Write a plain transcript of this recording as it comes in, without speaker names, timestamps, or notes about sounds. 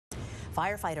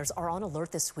Firefighters are on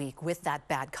alert this week with that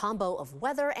bad combo of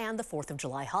weather and the 4th of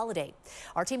July holiday.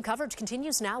 Our team coverage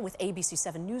continues now with ABC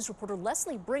 7 News reporter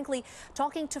Leslie Brinkley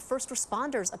talking to first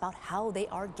responders about how they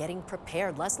are getting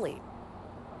prepared. Leslie.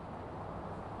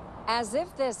 As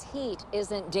if this heat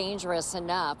isn't dangerous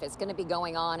enough, it's going to be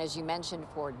going on, as you mentioned,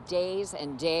 for days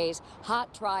and days.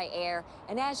 Hot, dry air,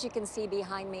 and as you can see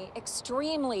behind me,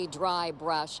 extremely dry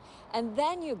brush. And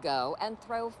then you go and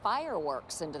throw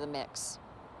fireworks into the mix.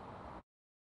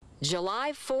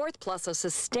 July 4th plus a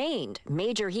sustained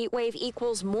major heat wave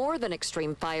equals more than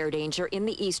extreme fire danger in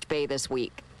the East Bay this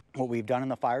week. What we've done in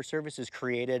the fire service is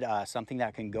created something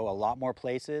that can go a lot more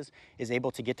places, is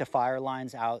able to get to fire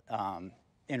lines out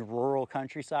in rural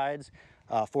countrysides,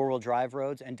 four-wheel drive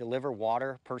roads, and deliver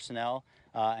water, personnel,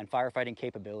 and firefighting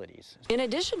capabilities. In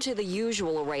addition to the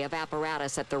usual array of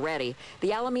apparatus at the ready,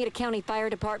 the Alameda County Fire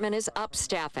Department is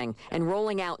upstaffing and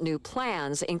rolling out new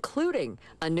plans, including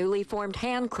a newly formed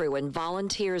hand crew and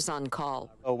volunteers on call.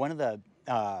 One of the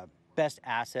best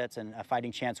assets and a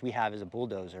fighting chance we have is a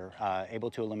bulldozer, able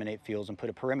to eliminate fuels and put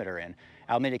a perimeter in.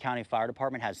 Alameda County Fire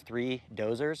Department has 3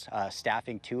 dozers,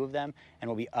 staffing 2 of them, and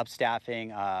we'll be upstaffing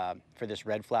for this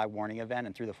red flag warning event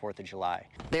and through the 4th of July.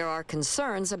 There are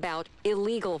concerns about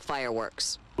illegal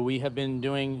fireworks. We have been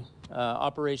doing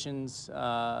operations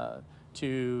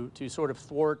to sort of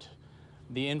thwart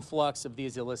the influx of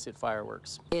these illicit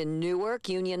fireworks. In Newark,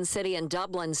 Union City, and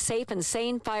Dublin, safe and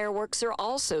sane fireworks are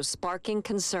also sparking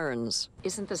concerns.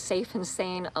 Isn't the safe and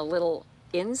sane a little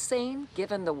insane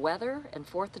given the weather and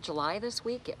 4th of July this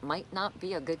week? It might not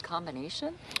be a good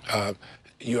combination?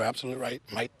 You're absolutely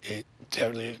right. It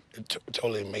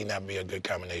totally may not be a good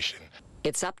combination.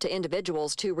 It's up to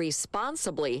individuals to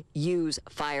responsibly use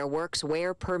fireworks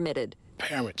where permitted.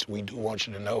 Parents, we do want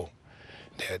you to know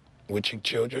that with your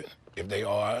children, if they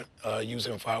are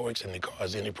using fireworks and they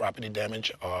cause any property damage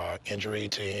or injury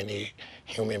to any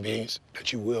human beings,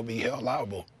 that you will be held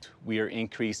liable. We are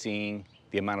increasing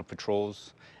the amount of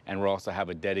patrols, and we also have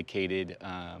a dedicated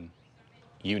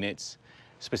units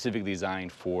specifically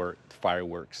designed for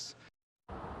fireworks.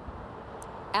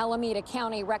 Alameda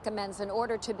County recommends in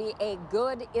order to be a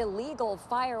good illegal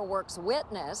fireworks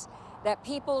witness, that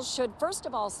people should, first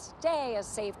of all, stay a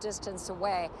safe distance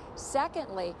away.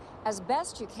 Secondly, as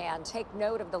best you can, take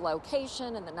note of the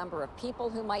location and the number of people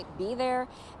who might be there.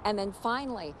 And then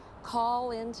finally, call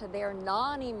into their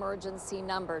non-emergency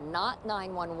number, not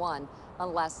 911,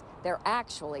 unless there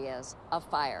actually is a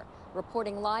fire.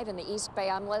 Reporting live in the East Bay,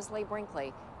 I'm Leslie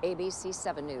Brinkley, ABC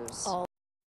 7 News.